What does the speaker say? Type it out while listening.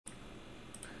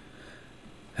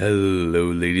Hello,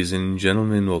 ladies and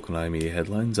gentlemen. Welcome to HIMedia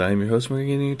Headlines. I am your host. We're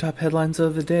getting your top headlines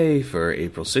of the day for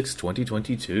April 6,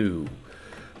 2022.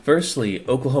 Firstly,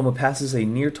 Oklahoma passes a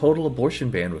near-total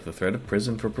abortion ban with the threat of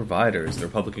prison for providers. The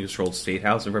Republican-controlled State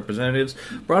House of Representatives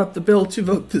brought up the bill to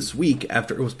vote this week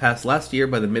after it was passed last year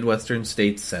by the Midwestern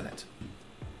State Senate.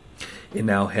 It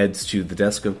now heads to the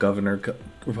desk of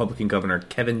Republican Governor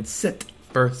Kevin Stitt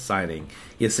for signing.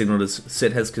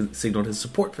 Stitt has signaled his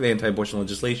support for the anti-abortion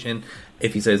legislation.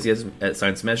 If he says yes,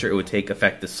 signs the measure, it would take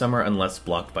effect this summer unless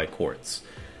blocked by courts.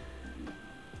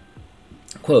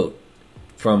 Quote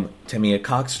from Tamia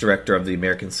Cox, director of the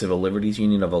American Civil Liberties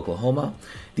Union of Oklahoma: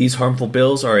 "These harmful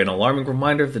bills are an alarming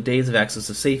reminder of the days of access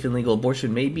to safe and legal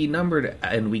abortion may be numbered,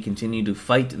 and we continue to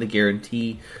fight to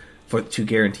guarantee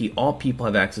all people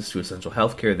have access to essential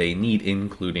health care they need,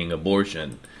 including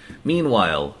abortion."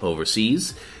 Meanwhile,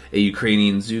 overseas, a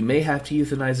Ukrainian zoo may have to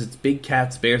euthanize its big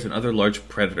cats, bears, and other large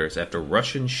predators after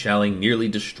Russian shelling nearly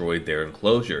destroyed their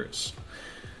enclosures.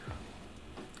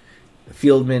 The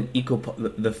Fieldman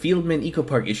Eco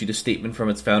Park issued a statement from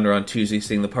its founder on Tuesday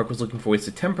saying the park was looking for ways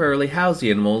to temporarily house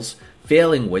the animals,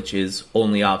 failing which its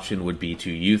only option would be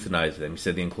to euthanize them. He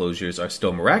said the enclosures are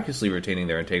still miraculously retaining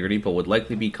their integrity, but would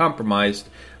likely be compromised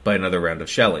by another round of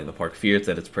shelling. The park fears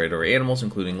that its predatory animals,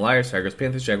 including lions, tigers,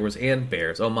 panthers, jaguars, and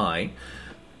bears,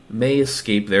 may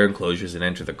escape their enclosures and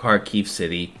enter the Kharkiv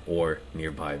city or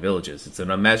nearby villages. It's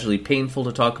unimaginably painful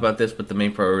to talk about this, but the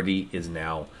main priority is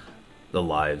now the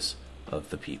lives of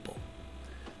the people,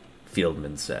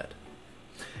 Fieldman said.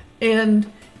 And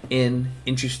in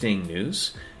interesting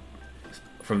news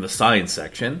from the science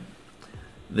section,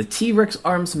 the T-Rex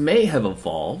arms may have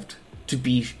evolved to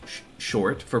be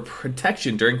short for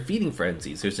protection during feeding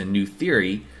frenzies. There's a new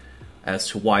theory as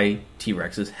to why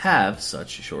T-Rexes have such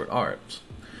short arms.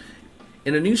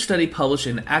 In a new study published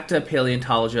in Acta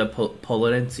Paleontologia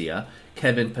Polensia,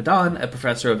 Kevin Padan, a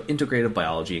professor of integrative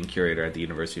biology and curator at the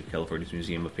University of California's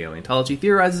Museum of Paleontology,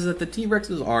 theorizes that the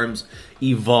T-Rex's arms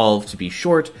evolved to be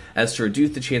short as to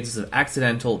reduce the chances of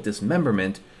accidental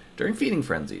dismemberment during feeding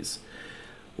frenzies.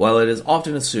 While it is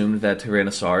often assumed that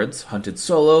tyrannosaurs hunted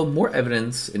solo, more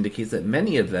evidence indicates that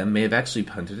many of them may have actually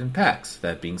hunted in packs.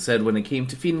 That being said, when it came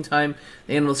to feeding time,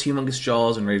 the animal's humongous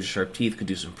jaws and razor-sharp teeth could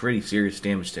do some pretty serious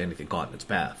damage to anything caught in its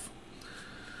path.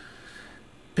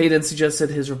 Payton suggested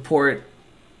his report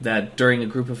that during a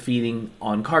group of feeding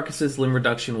on carcasses, limb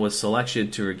reduction was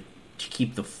selected to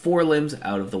keep the forelimbs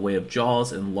out of the way of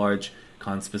jaws and large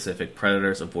conspecific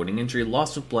predators, avoiding injury,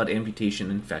 loss of blood,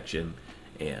 amputation, infection,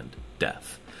 and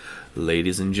death.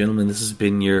 Ladies and gentlemen, this has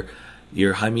been your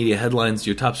HIMedia Headlines,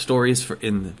 your top stories for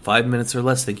in 5 minutes or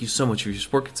less. Thank you so much for your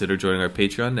support. Consider joining our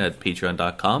Patreon at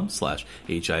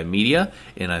patreon.com/HIMedia,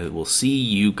 and I will see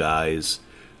you guys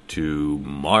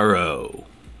tomorrow.